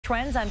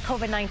trends on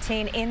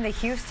COVID-19 in the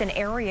Houston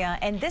area,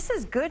 and this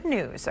is good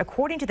news.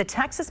 According to the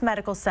Texas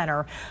Medical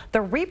Center, the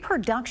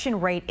reproduction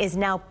rate is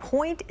now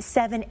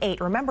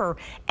 0.78. Remember,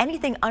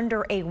 anything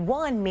under a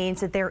 1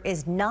 means that there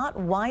is not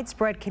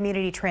widespread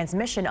community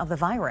transmission of the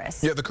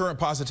virus. Yeah, the current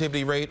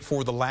positivity rate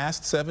for the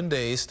last 7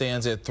 days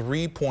stands at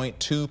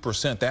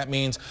 3.2%. That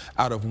means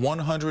out of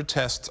 100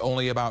 tests,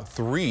 only about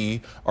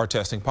 3 are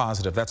testing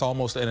positive. That's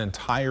almost an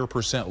entire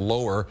percent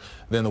lower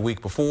than the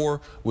week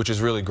before, which is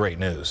really great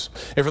news.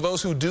 And for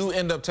those who do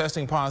end up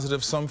testing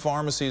positive, some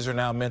pharmacies are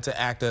now meant to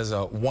act as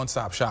a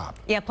one-stop shop.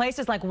 Yeah,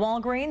 places like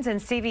Walgreens and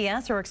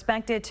CVS are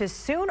expected to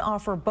soon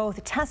offer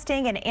both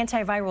testing and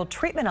antiviral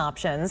treatment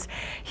options.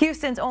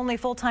 Houston's only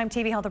full-time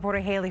TV health reporter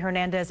Haley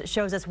Hernandez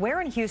shows us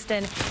where in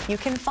Houston you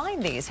can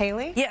find these.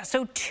 Haley? Yeah,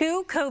 so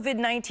 2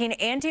 COVID-19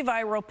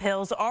 antiviral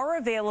pills are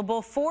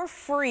available for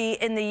free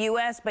in the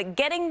U.S., but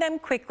getting them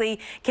quickly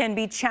can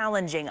be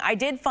challenging. I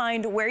did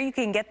find where you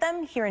can get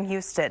them here in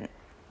Houston.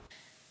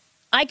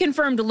 I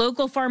confirmed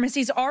local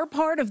pharmacies are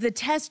part of the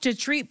Test to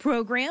Treat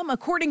program.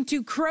 According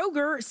to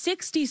Kroger,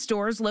 60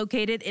 stores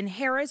located in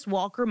Harris,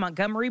 Walker,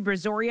 Montgomery,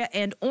 Brazoria,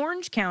 and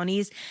Orange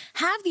counties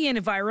have the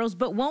antivirals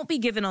but won't be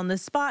given on the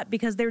spot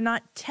because they're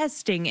not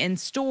testing in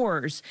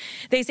stores.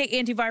 They say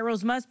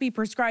antivirals must be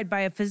prescribed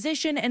by a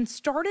physician and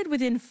started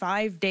within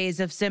 5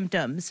 days of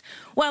symptoms.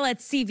 While at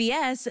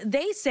CVS,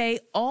 they say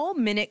all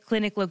Minute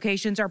Clinic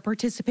locations are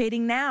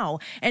participating now,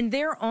 and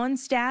their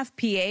on-staff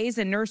PAs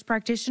and nurse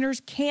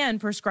practitioners can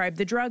prescribe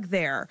the drug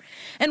there.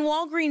 And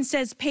Walgreens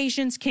says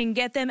patients can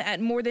get them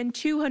at more than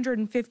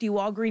 250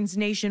 Walgreens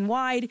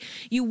nationwide.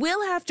 You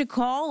will have to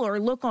call or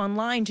look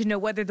online to know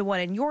whether the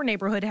one in your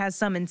neighborhood has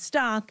some in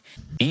stock.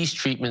 These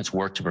treatments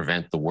work to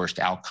prevent the worst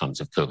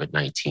outcomes of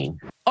COVID-19.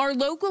 Our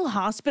local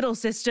hospital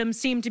systems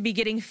seem to be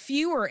getting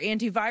fewer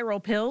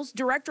antiviral pills.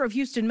 Director of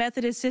Houston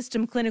Methodist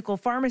System Clinical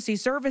Pharmacy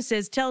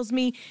Services tells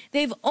me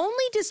they've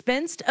only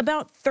dispensed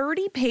about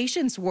 30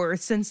 patients worth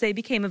since they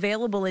became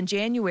available in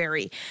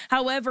January.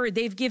 However,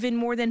 they've given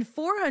more than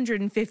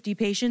 450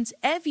 patients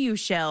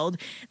Evusheld.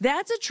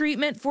 That's a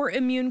treatment for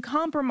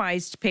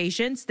immune-compromised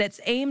patients that's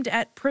aimed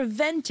at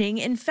preventing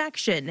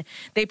infection.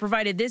 They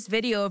provided this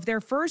video of their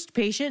first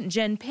patient,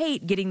 Jen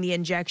Pate, getting the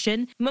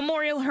injection.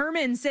 Memorial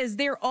Hermann says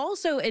they're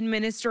also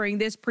administering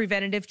this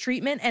preventative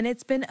treatment, and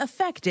it's been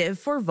effective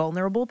for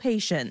vulnerable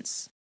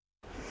patients.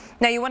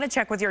 Now, you want to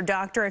check with your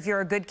doctor if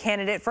you're a good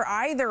candidate for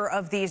either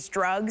of these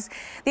drugs.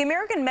 The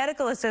American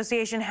Medical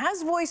Association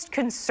has voiced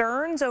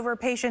concerns over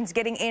patients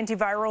getting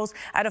antivirals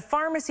at a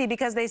pharmacy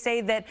because they say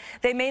that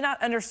they may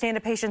not understand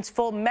a patient's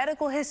full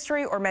medical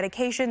history or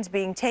medications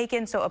being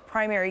taken, so a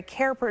primary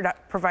care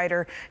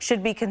provider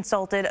should be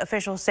consulted.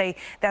 Officials say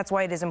that's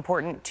why it is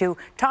important to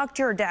talk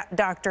to your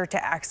doctor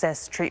to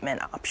access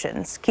treatment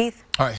options. Keith? All right.